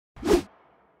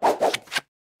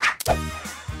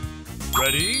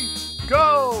Ready,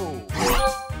 go!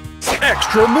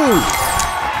 Extra move!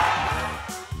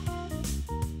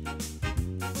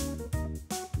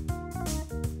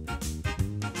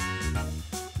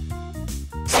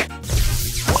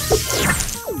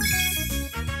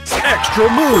 Extra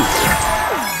move!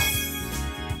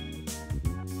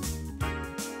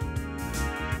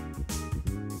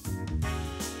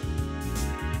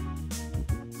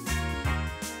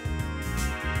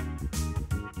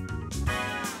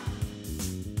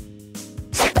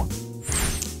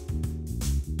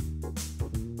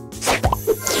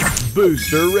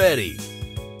 Booster ready.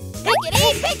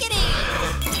 Pickety, pickety!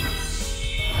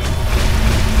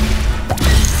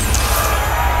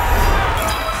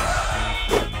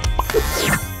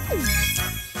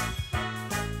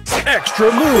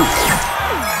 Extra move.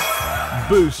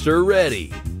 Booster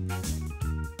ready.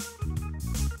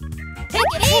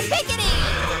 Pickety, pickety!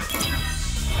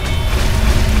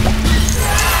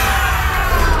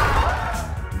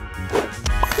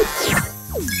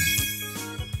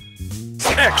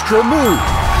 Extra move.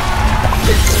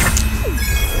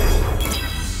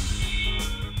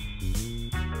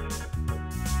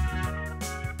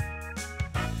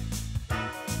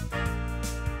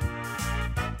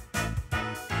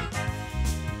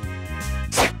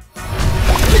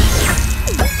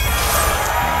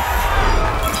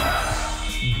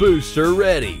 Booster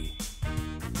ready.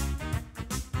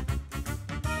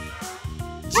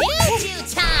 Choo-choo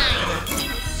time!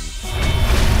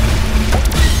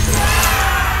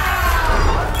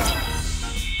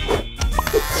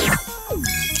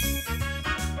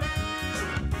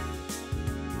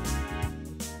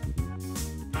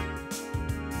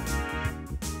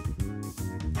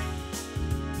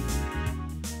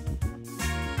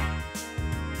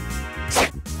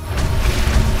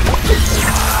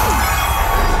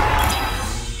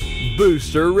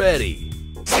 Booster ready.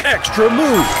 Extra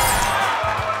move.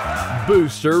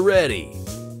 Booster ready.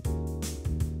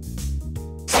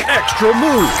 Extra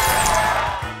move.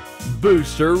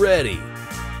 Booster ready.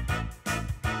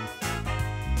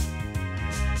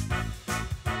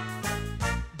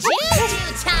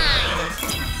 Choo-choo time!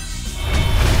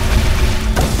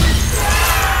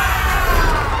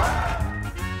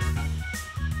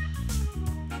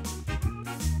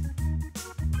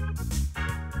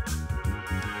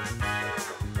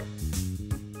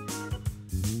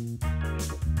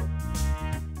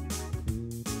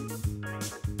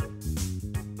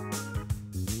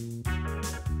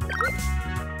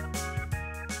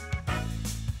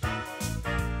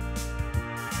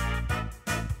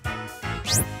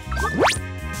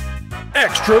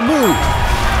 Extra move.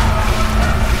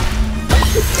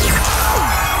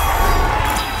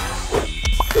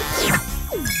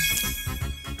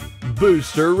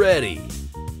 Booster ready.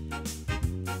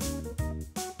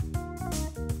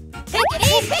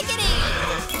 Pickety, pickety!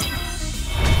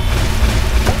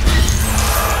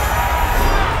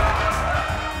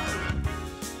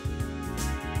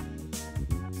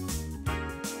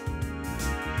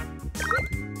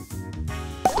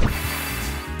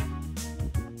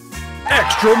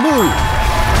 Extra move.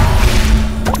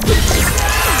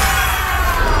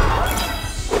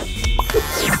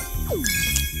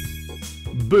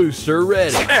 Booster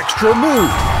ready. Extra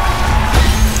move.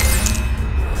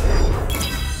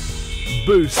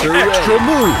 Booster ready. Extra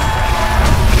move.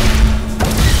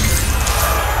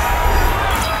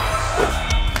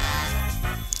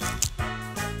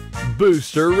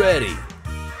 Booster ready.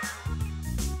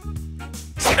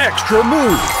 Extra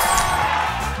move.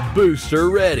 Booster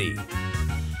ready.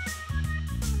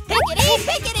 Pickety,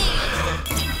 pickety!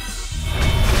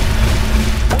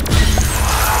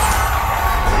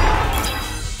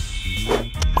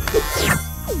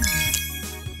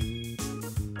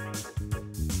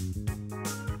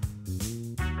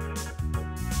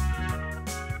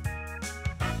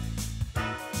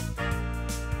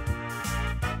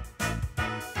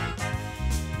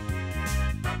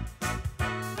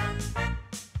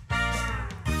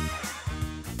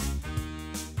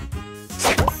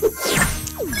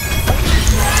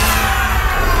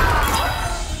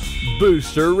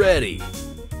 Booster ready.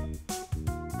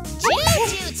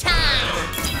 Choo-choo time!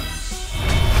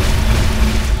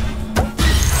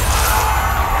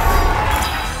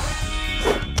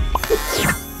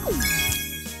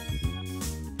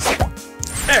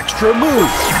 Extra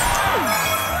move.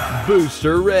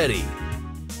 Booster ready.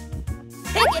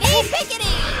 Pickety, pickety!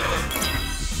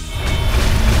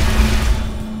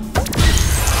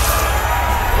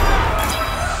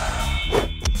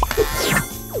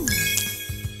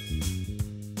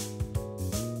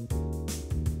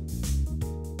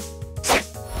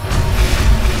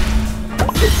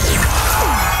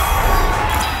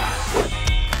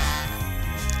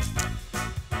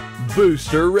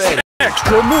 Booster ready.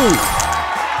 Extra move.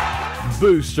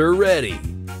 Booster ready.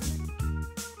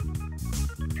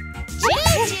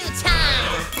 Choo-choo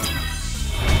time.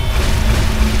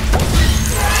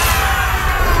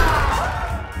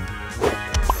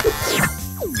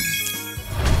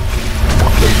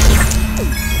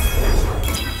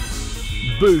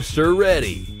 Booster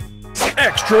ready.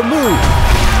 Extra move.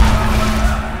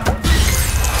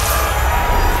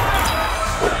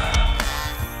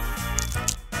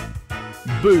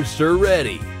 Booster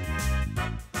ready.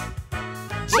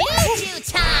 Choo-choo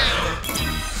time.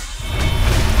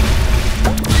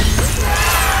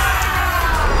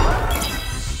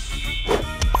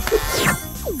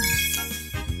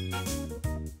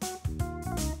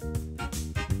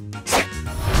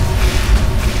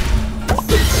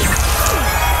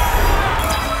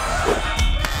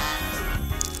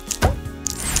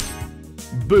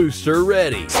 Booster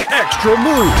ready. Extra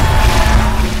move.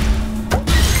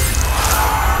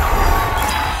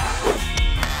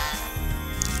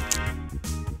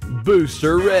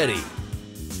 Booster ready.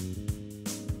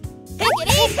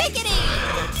 Pickety, pickety.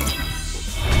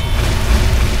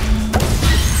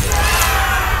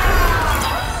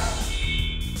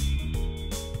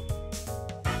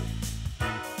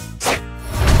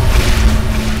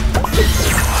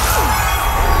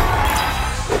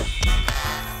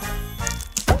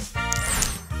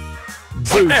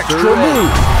 Booster extra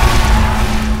move.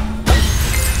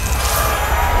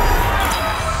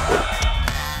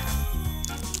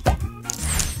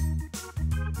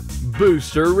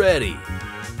 Booster ready.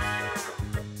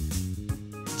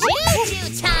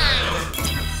 Choo-choo time.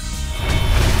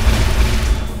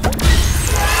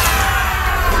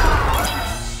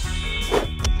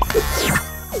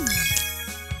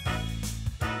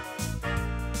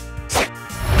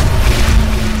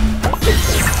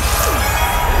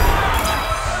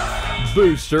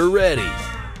 Booster ready.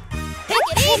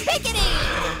 Pickety, pickety.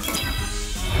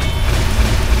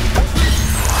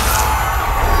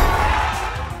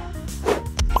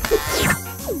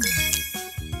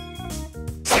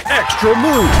 Extra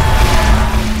move.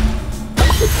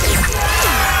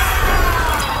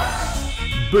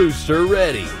 Booster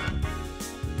ready.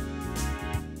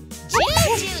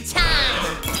 Choo-choo time.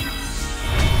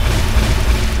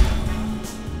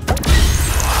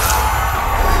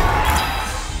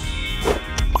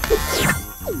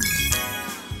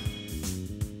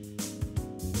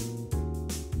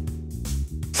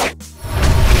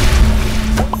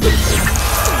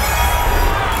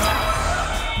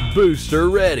 Booster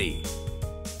ready.